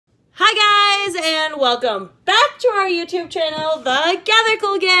and welcome back to our YouTube channel, The Gather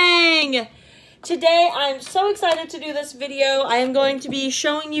Cool Gang. Today I'm so excited to do this video. I am going to be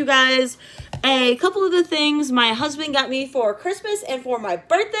showing you guys a couple of the things my husband got me for Christmas and for my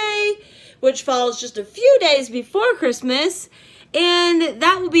birthday, which falls just a few days before Christmas. And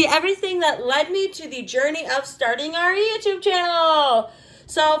that will be everything that led me to the journey of starting our YouTube channel.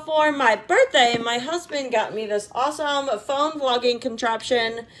 So for my birthday, my husband got me this awesome phone vlogging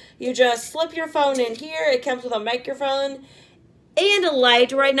contraption. You just slip your phone in here. It comes with a microphone and a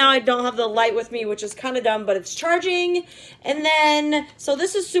light. Right now I don't have the light with me, which is kind of dumb, but it's charging. And then, so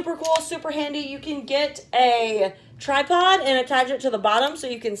this is super cool, super handy. You can get a tripod and attach it to the bottom so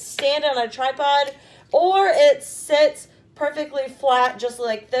you can stand on a tripod, or it sits perfectly flat just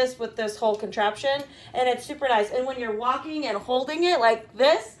like this with this whole contraption, and it's super nice. And when you're walking and holding it like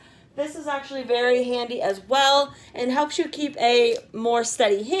this is actually very handy as well and helps you keep a more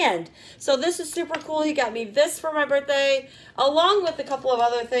steady hand. So this is super cool. He got me this for my birthday along with a couple of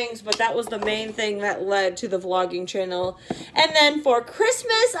other things, but that was the main thing that led to the vlogging channel. And then for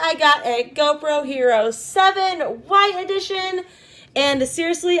Christmas I got a GoPro Hero 7 White Edition. And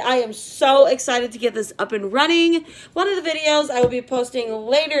seriously, I am so excited to get this up and running. One of the videos I will be posting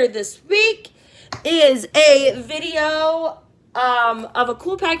later this week is a video of a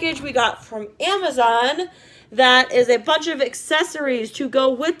cool package we got from Amazon that is a bunch of accessories to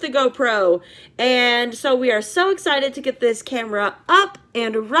go with the GoPro. And so we are so excited to get this camera up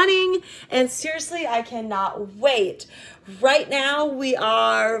and running. And seriously, I cannot wait. Right now, we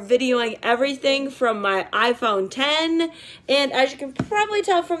are videoing everything from my iPhone 10. And as you can probably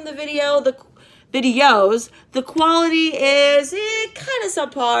tell from the videos, the quality is kind of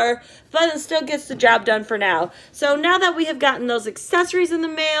subpar, but it still gets the job done for now. So now that we have gotten those accessories in the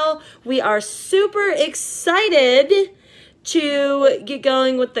mail, we are super excited to get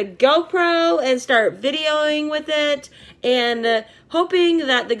going with the GoPro and start videoing with it, and hoping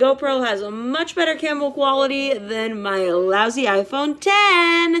that the GoPro has a much better camera quality than my lousy iPhone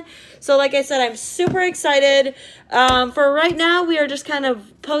 10. So like I said, I'm super excited. For right now, we are just kind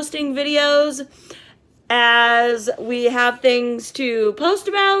of posting videos as we have things to post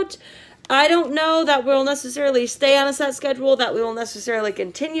about. I don't know that we'll necessarily stay on a set schedule, that we will necessarily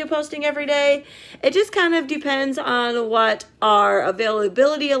continue posting every day. It just kind of depends on what our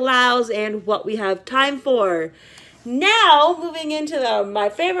availability allows and what we have time for. Now, moving into my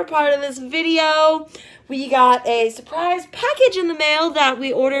favorite part of this video, we got a surprise package in the mail that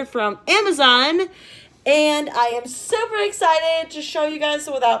we ordered from Amazon. And I am super excited to show you guys.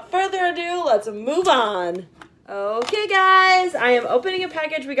 So without further ado, let's move on. Okay guys, I am opening a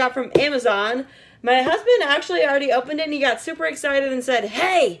package we got from Amazon. My husband actually already opened it and he got super excited and said,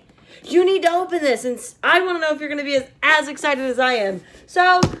 "Hey, you need to open this, and I want to know if you're going to be as excited as I am."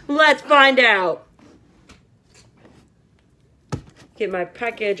 So let's find out. Get my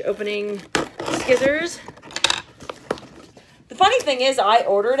package opening scissors. The funny thing is I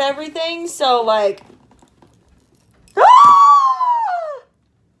ordered everything, so like,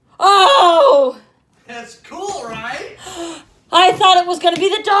 oh! That's cool, right? I thought it was going to be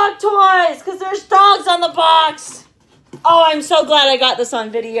the dog toys, because there's dogs on the box. Oh, I'm so glad I got this on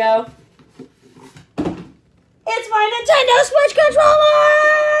video. It's my Nintendo Switch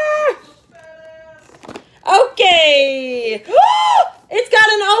controller! Okay. It's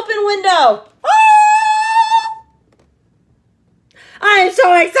got an open window. I am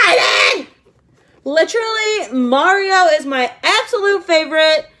so excited! Literally, Mario is my absolute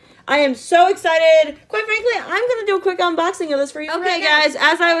favorite. I am so excited. Quite frankly, I'm going to do a quick unboxing of this for you. Okay, guys,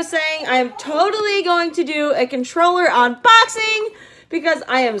 as I was saying, I am totally going to do a controller unboxing because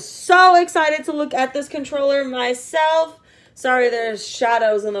I am so excited to look at this controller myself. Sorry, there's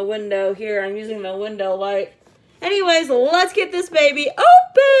shadows in the window here. I'm using the window light. Anyways, let's get this baby open.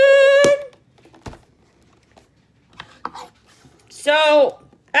 So,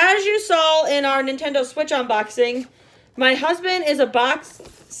 as you saw in our Nintendo Switch unboxing, my husband is a box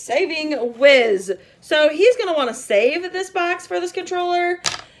saving whiz. So he's going to want to save this box for this controller,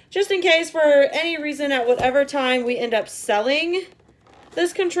 just in case for any reason at whatever time we end up selling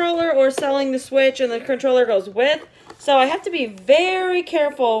this controller or selling the Switch and the controller goes with. So I have to be very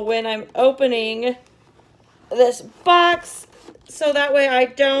careful when I'm opening this box, so that way I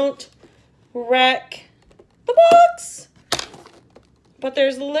don't wreck the box. But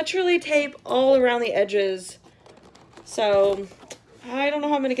there's literally tape all around the edges, so I don't know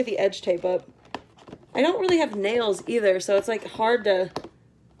how I'm gonna get the edge tape up. I don't really have nails either, so it's like hard to...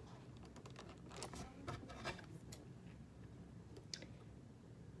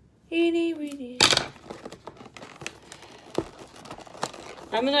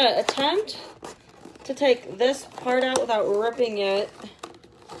 I'm gonna attempt to take this part out without ripping it.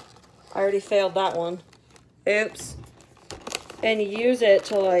 I already failed that one. Oops. And use it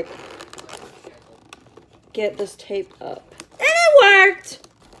to like get this tape up. And it worked!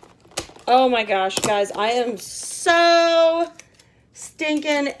 Oh my gosh, guys, I am so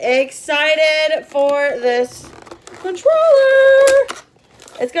stinking excited for this controller.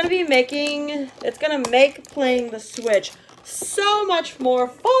 It's gonna make playing the Switch so much more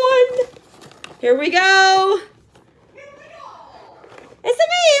fun. Here we go. It's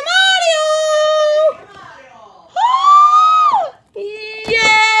me, Mario! Oh,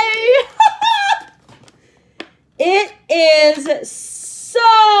 yay! It is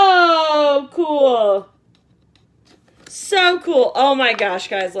so cool. So cool. Oh my gosh,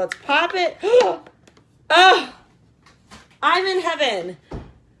 guys, let's pop it. Oh, I'm in heaven.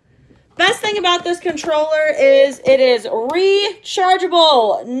 Best thing about this controller is it is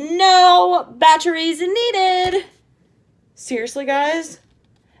rechargeable. No batteries needed. Seriously, guys.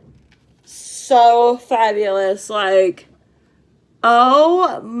 So fabulous. Like,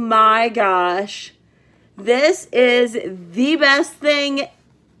 oh my gosh. This is the best thing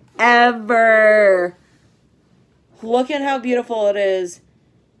ever. Look at how beautiful it is.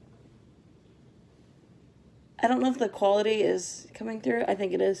 I don't know if the quality is coming through. I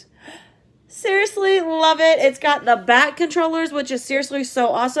think it is. Seriously, love it. It's got the back controllers, which is seriously so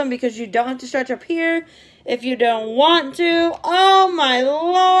awesome because you don't have to stretch up here if you don't want to. Oh my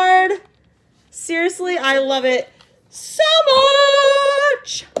Lord. Seriously, I love it so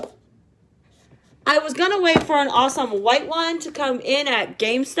much. I was going to wait for an awesome white one to come in at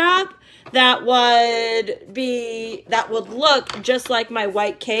GameStop that would look just like my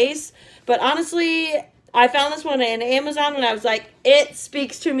white case. But honestly, I found this one on Amazon and I was like, it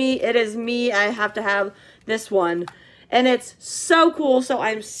speaks to me. It is me. I have to have this one. And it's so cool. So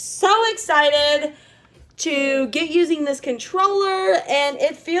I'm so excited to get using this controller. And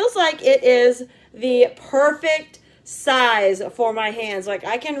it feels like it is the perfect size for my hands. Like,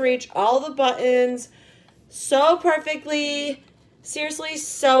 I can reach all the buttons so perfectly. Seriously,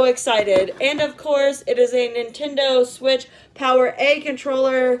 so excited. And of course, it is a Nintendo Switch Power A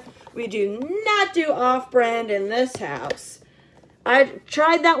controller. We do not do off-brand in this house. I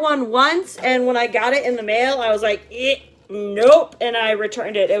tried that one once, and when I got it in the mail, I was like, nope, and I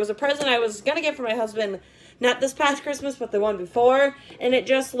returned it. It was a present I was going to get for my husband, not this past Christmas, but the one before, and it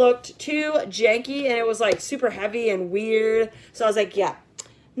just looked too janky, and it was like super heavy and weird, so I was like, yeah,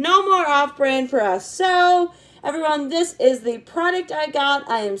 no more off-brand for us. So, everyone, this is the product I got.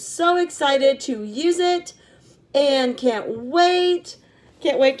 I am so excited to use it, and can't wait.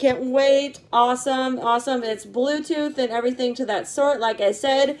 Can't wait, can't wait. Awesome, awesome. It's Bluetooth and everything to that sort. Like I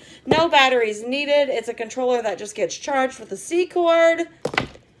said, no batteries needed. It's a controller that just gets charged with a C cord.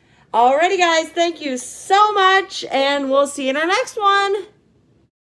 Alrighty, guys. Thank you so much, and we'll see you in our next one.